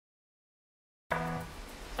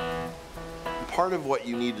Part of what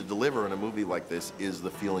you need to deliver in a movie like this is the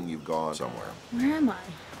feeling you've gone somewhere. Where am I?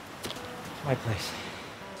 My place.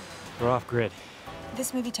 We're off grid.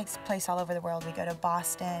 This movie takes place all over the world. We go to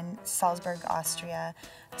Boston, Salzburg, Austria,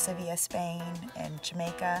 Sevilla, Spain, and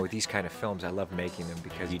Jamaica. With these kind of films, I love making them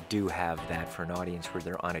because you do have that for an audience where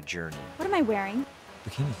they're on a journey. What am I wearing?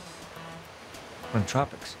 Bikini. We're in the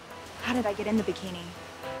tropics. How did I get in the bikini?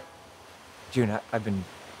 June, I've been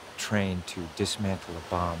trained to dismantle a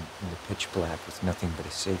bomb in the pitch black with nothing but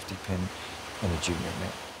a safety pin and a junior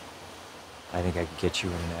mint. I think I could get you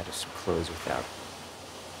in and out of some clothes without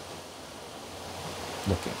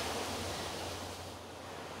looking.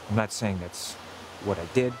 I'm not saying that's what I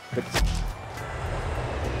did, but...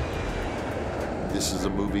 This is a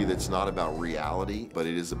movie that's not about reality, but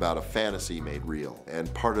it is about a fantasy made real.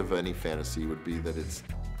 And part of any fantasy would be that it's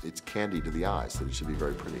candy to the eyes, that it should be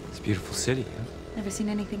very pretty. It's a beautiful city, huh? Never seen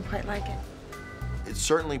anything quite like it. It's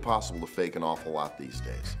certainly possible to fake an awful lot these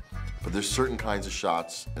days. But there's certain kinds of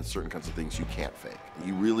shots and certain kinds of things you can't fake.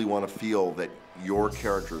 You really want to feel that your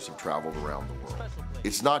characters have traveled around the world.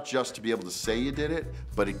 It's not just to be able to say you did it,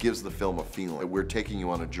 but it gives the film a feeling. We're taking you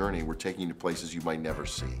on a journey. We're taking you to places you might never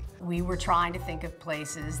see. We were trying to think of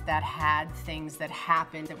places that had things that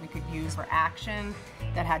happened that we could use for action,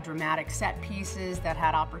 that had dramatic set pieces, that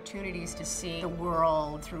had opportunities to see the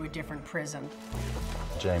world through a different prism.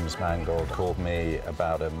 James Mangold called me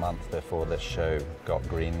about a month before this show got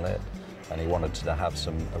greenlit, and he wanted to have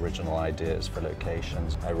some original ideas for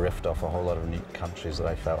locations. I riffed off a whole lot of new countries that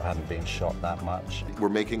I felt hadn't been shot that much. We're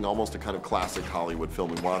making almost a kind of classic Hollywood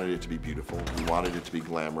film. We wanted it to be beautiful. We wanted it to be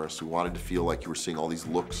glamorous. We wanted to feel like you were seeing all these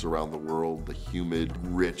looks around the world, the humid,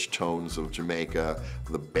 rich tones of Jamaica,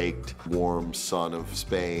 the baked, warm sun of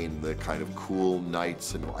Spain, the kind of cool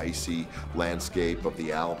nights and icy landscape of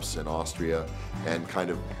the Alps in Austria, and kind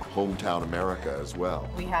of hometown America as well.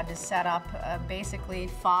 We had to set up basically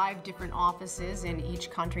 5 different offices in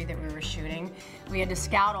each country that we were shooting. We had to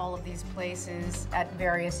scout all of these places at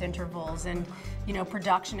various intervals, and you know,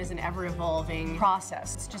 production is an ever-evolving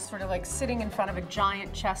process. It's just sort of like sitting in front of a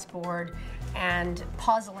giant chessboard and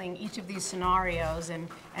puzzling each of these scenarios and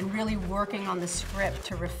really working on the script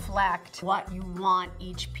to reflect what you want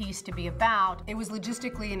each piece to be about. It was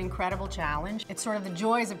logistically an incredible challenge. It's sort of the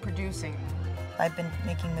joys of producing. I've been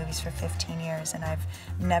making movies for 15 years, and I've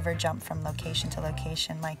never jumped from location to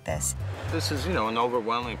location like this. This is, you know, an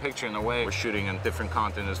overwhelming picture in a way. We're shooting in different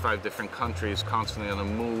continents, 5 different countries, constantly on the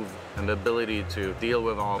move, and the ability to deal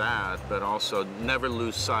with all that, but also never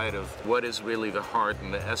lose sight of what is really the heart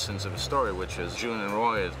and the essence of the story, which is June and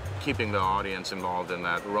Roy, keeping the audience involved in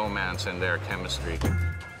that romance and their chemistry.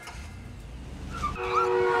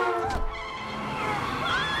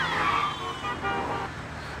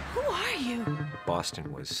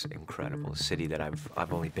 Boston was incredible, a city that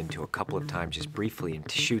I've only been to a couple of times just briefly, and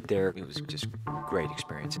to shoot there, it was just a great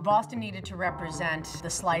experience. Boston needed to represent the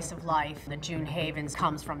slice of life that June Havens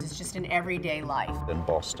comes from. It's just an everyday life. In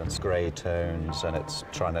Boston's gray tones, and it's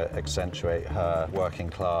trying to accentuate her working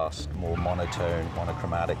class, more monotone,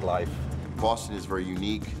 monochromatic life. Boston is very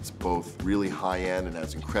unique. It's both really high-end and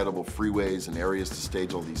has incredible freeways and areas to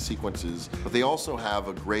stage all these sequences, but they also have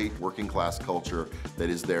a great working-class culture that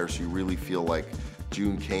is there, so you really feel like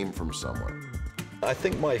June came from somewhere. I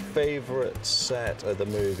think my favorite set of the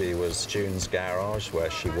movie was June's garage, where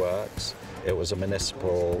she works. It was a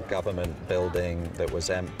municipal government building that was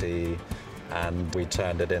empty, and we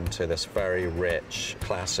turned it into this very rich,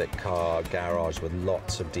 classic car garage with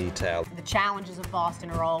lots of detail. The challenges of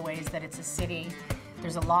Boston are always that it's a city.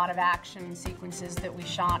 There's a lot of action sequences that we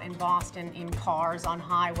shot in Boston in cars, on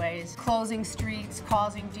highways, closing streets,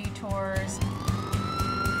 causing detours.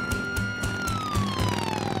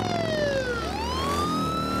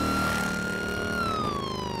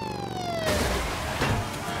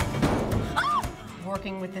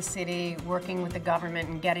 Working with the city, working with the government,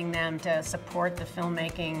 and getting them to support the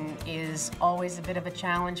filmmaking is always a bit of a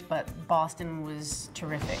challenge, but Boston was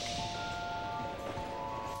terrific.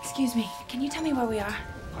 Excuse me, can you tell me where we are?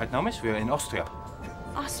 Right now, miss, we are in Austria.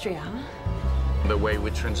 Austria, huh? The way we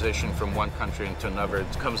transition from one country into another,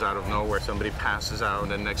 it comes out of nowhere. Somebody passes out,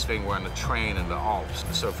 and the next thing we're on a train in the Alps.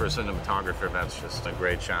 So for a cinematographer, that's just a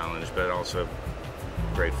great challenge, but also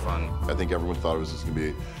great fun. I think everyone thought it was just going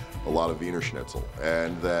to be a lot of Wiener Schnitzel,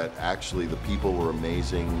 and that actually the people were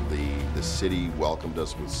amazing. The city welcomed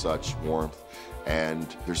us with such warmth,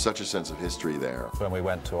 and there's such a sense of history there. When we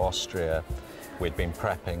went to Austria, we'd been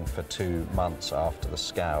prepping for 2 months after the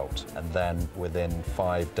scout, and then within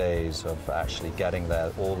 5 days of actually getting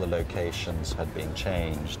there, all the locations had been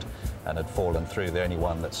changed and had fallen through. The only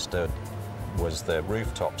one that stood was the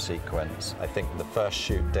rooftop sequence. I think the first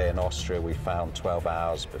shoot day in Austria we found 12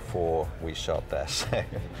 hours before we shot there. So.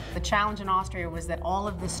 The challenge in Austria was that all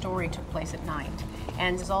of the story took place at night,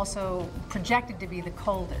 and is also projected to be the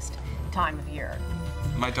coldest time of year.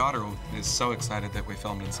 My daughter is so excited that we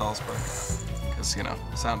filmed in Salzburg, because, you know,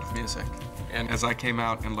 Sound of Music. And as I came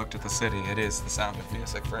out and looked at the city, it is the Sound of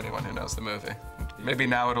Music for anyone who knows the movie. Maybe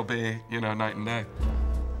now it'll be, you know, Night and Day.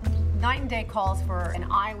 Night and Day calls for an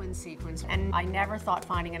island sequence, and I never thought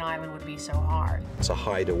finding an island would be so hard. It's a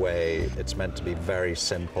hideaway. It's meant to be very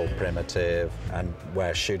simple, primitive, and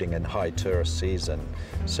we're shooting in high tourist season.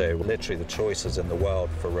 So literally the choices in the world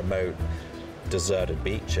for remote, deserted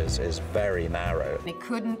beaches is very narrow. It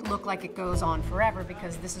couldn't look like it goes on forever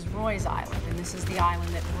because this is Roy's island, and this is the island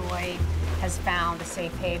that Roy has found a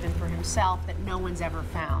safe haven for himself that no one's ever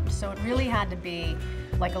found. So it really had to be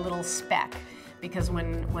like a little speck, because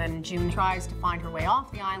when June tries to find her way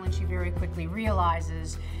off the island, she very quickly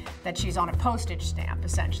realizes that she's on a postage stamp,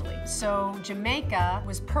 essentially. So Jamaica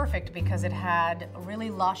was perfect because it had a really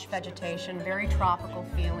lush vegetation, very tropical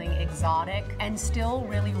feeling, exotic, and still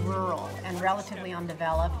really rural and relatively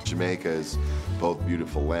undeveloped. Jamaica is both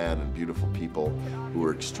beautiful land and beautiful people who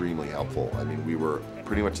were extremely helpful. I mean, we were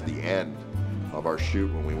pretty much at the end of our shoot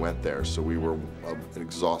when we went there, so we were an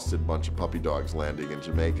exhausted bunch of puppy dogs landing in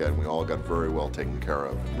Jamaica, and we all got very well taken care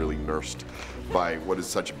of, really nursed by what is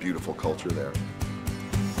such a beautiful culture there.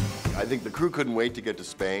 I think the crew couldn't wait to get to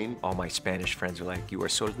Spain. All my Spanish friends were like, "You are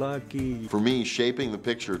so lucky." For me, shaping the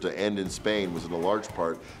picture to end in Spain was in a large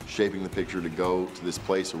part shaping the picture to go to this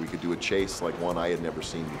place where we could do a chase like one I had never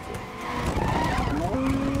seen before.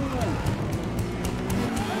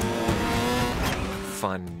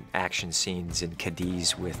 Fun action scenes in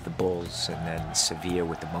Cadiz with the bulls, and then Sevilla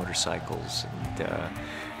with the motorcycles, and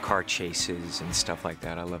car chases and stuff like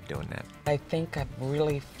that. I love doing that. I think I've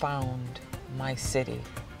really found my city,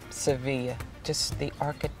 Sevilla. Just the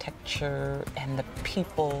architecture and the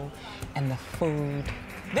people and the food.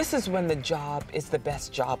 This is when the job is the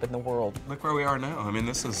best job in the world. Look where we are now. I mean,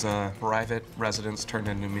 this is a private residence turned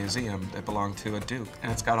into a museum that belonged to a duke.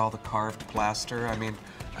 And it's got all the carved plaster. I mean,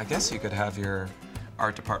 I guess you could have your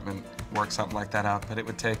art department work something like that out, but it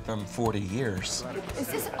would take them 40 years. Is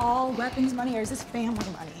this all weapons money, or is this family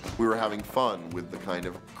money? We were having fun with the kind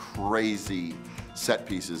of crazy set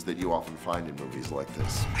pieces that you often find in movies like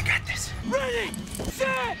this. I got this. Ready,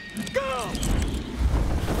 set, go!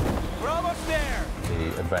 We're almost there.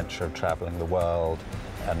 The adventure of traveling the world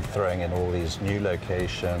and throwing in all these new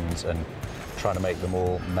locations and trying to make them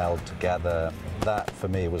all meld together. That, for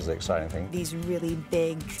me, was the exciting thing. These really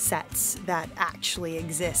big sets that actually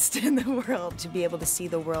exist in the world. To be able to see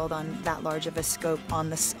the world on that large of a scope on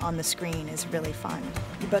the screen is really fun.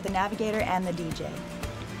 You're both the navigator and the DJ.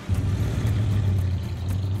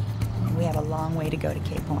 We have a long way to go to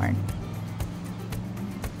Cape Horn.